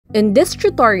In this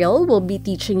tutorial, we'll be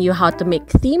teaching you how to make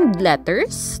themed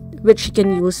letters, which you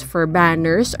can use for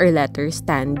banners or letter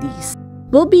standees.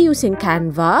 We'll be using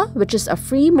Canva, which is a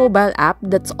free mobile app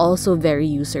that's also very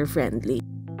user-friendly.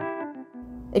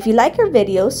 If you like our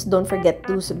videos, don't forget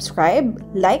to subscribe,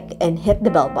 like, and hit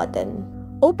the bell button.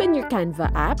 Open your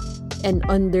Canva app, and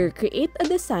under Create a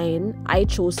Design, I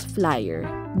chose Flyer,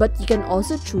 but you can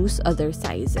also choose other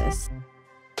sizes.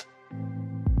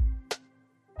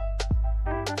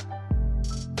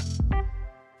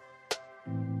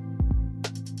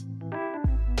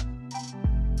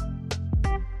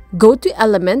 Go to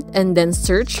Element and then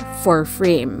search for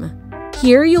Frame.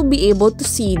 Here, you'll be able to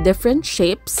see different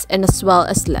shapes and as well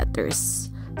as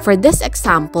letters. For this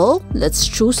example, let's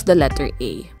choose the letter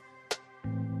A.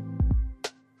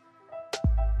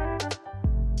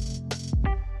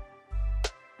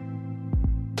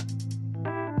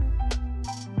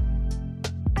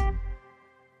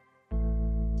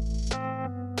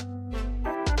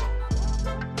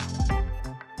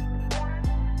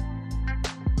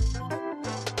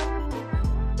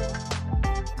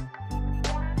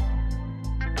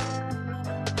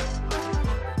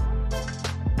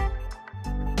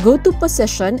 Go to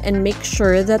Position and make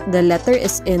sure that the letter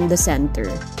is in the center.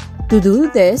 To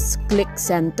do this, click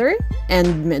Center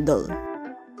and Middle.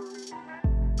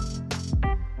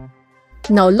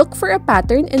 Now look for a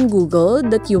pattern in Google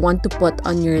that you want to put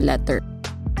on your letter.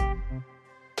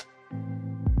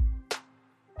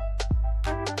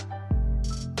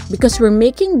 Because we're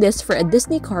making this for a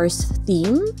Disney Cars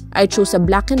theme, I chose a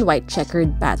black and white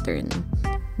checkered pattern.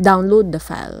 Download the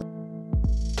file.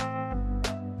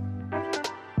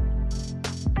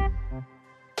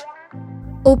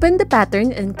 Open the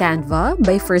pattern in Canva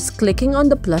by first clicking on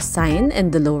the plus sign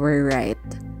in the lower right.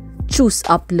 Choose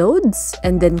Uploads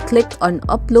and then click on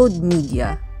Upload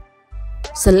Media.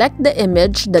 Select the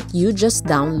image that you just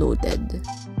downloaded.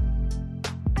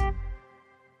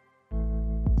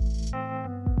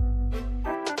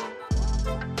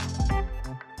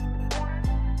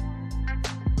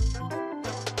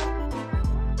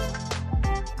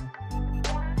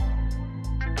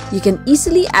 You can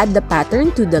easily add the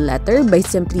pattern to the letter by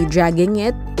simply dragging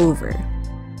it over.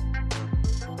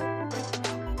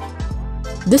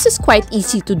 This is quite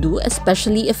easy to do,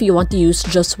 especially if you want to use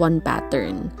just one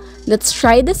pattern. Let's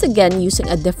try this again using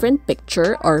a different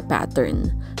picture or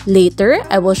pattern. Later,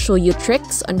 I will show you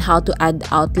tricks on how to add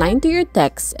outline to your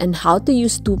text and how to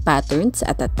use two patterns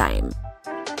at a time.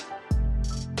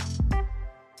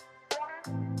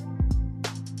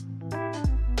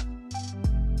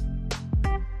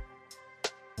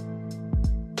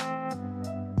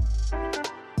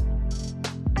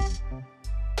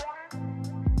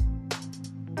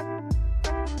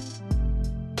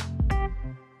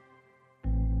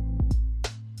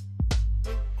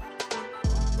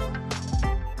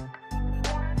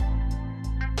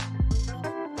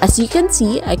 As you can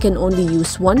see, I can only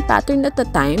use one pattern at a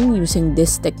time using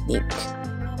this technique.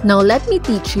 Now let me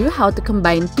teach you how to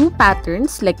combine two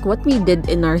patterns like what we did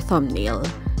in our thumbnail.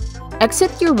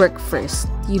 Exit your work first.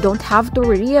 You don't have to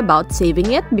worry about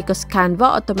saving it because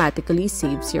Canva automatically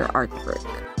saves your artwork.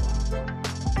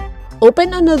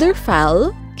 Open another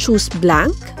file, choose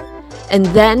blank, and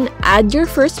then add your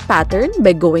first pattern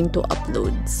by going to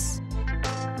Uploads.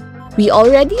 We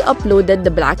already uploaded the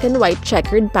black and white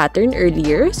checkered pattern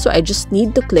earlier, so I just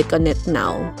need to click on it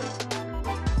now.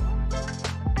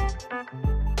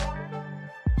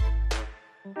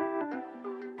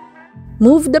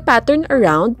 Move the pattern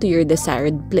around to your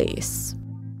desired place.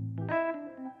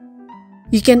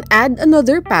 You can add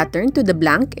another pattern to the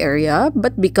blank area,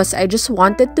 but because I just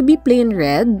want it to be plain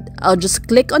red, I'll just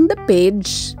click on the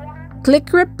page,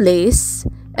 click Replace,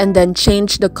 and then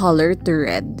change the color to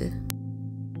red.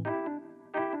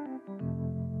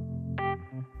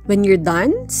 When you're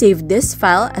done, save this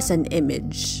file as an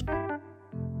image.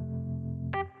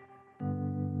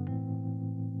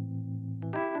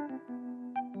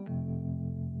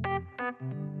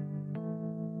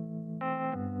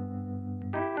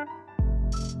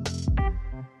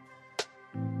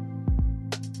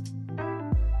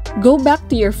 Go back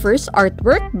to your first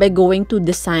artwork by going to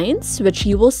Designs, which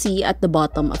you will see at the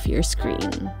bottom of your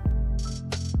screen.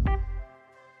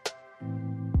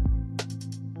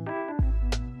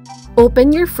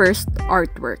 Open your first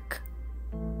artwork.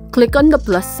 Click on the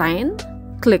plus sign,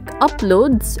 click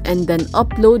Uploads, and then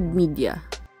Upload Media.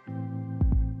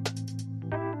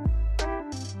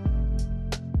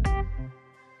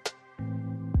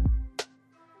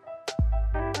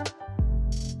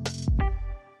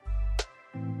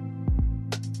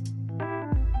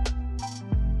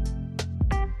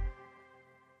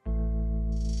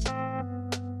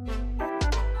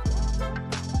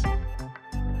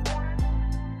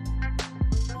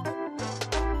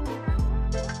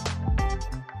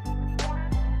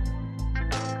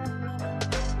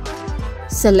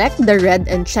 Select the red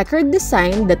and checkered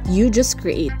design that you just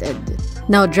created.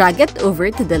 Now drag it over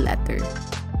to the letter.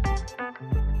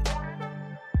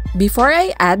 Before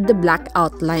I add the black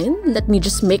outline, let me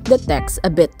just make the text a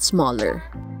bit smaller.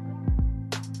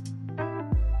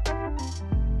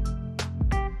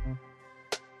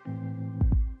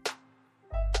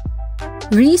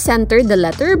 Recenter the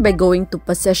letter by going to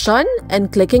Position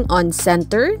and clicking on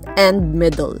Center and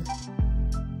Middle.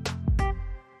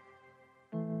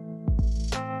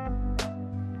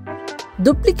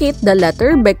 Duplicate the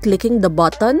letter by clicking the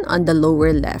button on the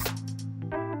lower left.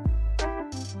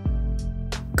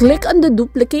 Click on the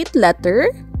duplicate letter,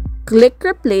 click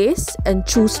Replace, and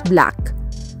choose black.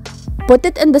 Put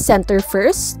it in the center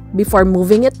first before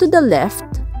moving it to the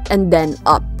left and then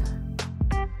up.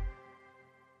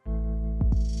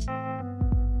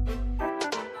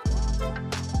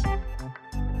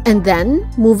 And then,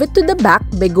 move it to the back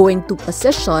by going to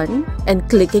Position and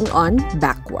clicking on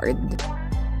Backward.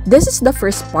 This is the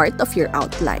first part of your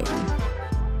outline.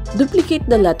 Duplicate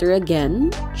the letter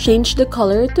again, change the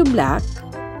color to black,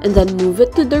 and then move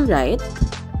it to the right,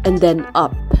 and then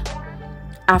up.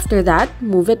 After that,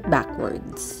 move it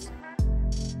backwards.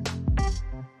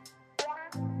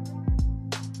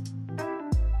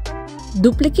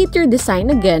 Duplicate your design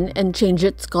again and change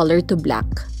its color to black.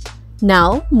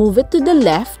 Now, move it to the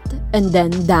left and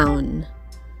then down.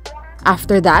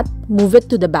 After that, move it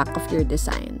to the back of your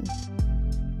design.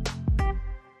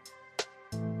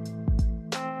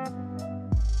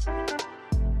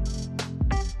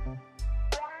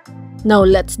 Now,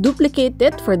 let's duplicate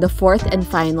it for the fourth and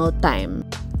final time.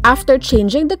 After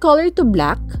changing the color to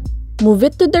black, move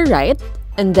it to the right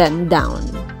and then down.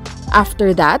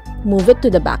 After that, move it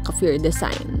to the back of your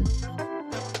design.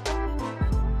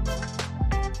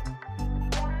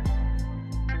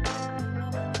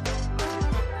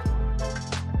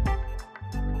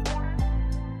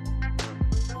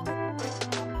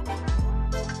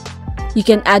 You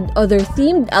can add other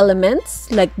themed elements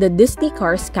like the Disney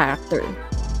Cars character.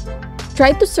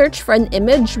 Try to search for an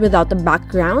image without a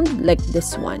background like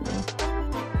this one.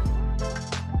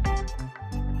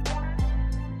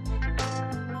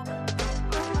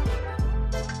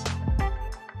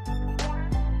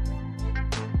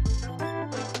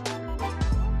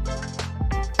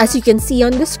 As you can see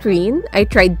on the screen, I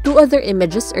tried two other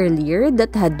images earlier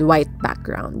that had white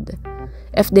background.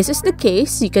 If this is the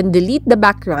case, you can delete the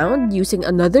background using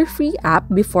another free app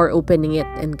before opening it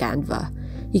in Canva.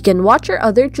 You can watch our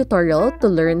other tutorial to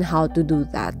learn how to do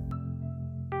that.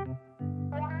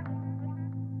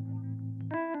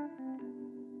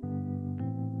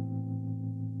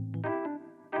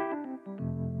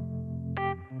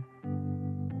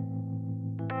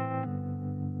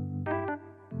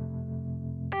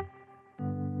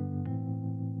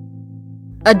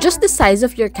 Adjust the size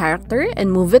of your character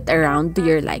and move it around to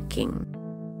your liking.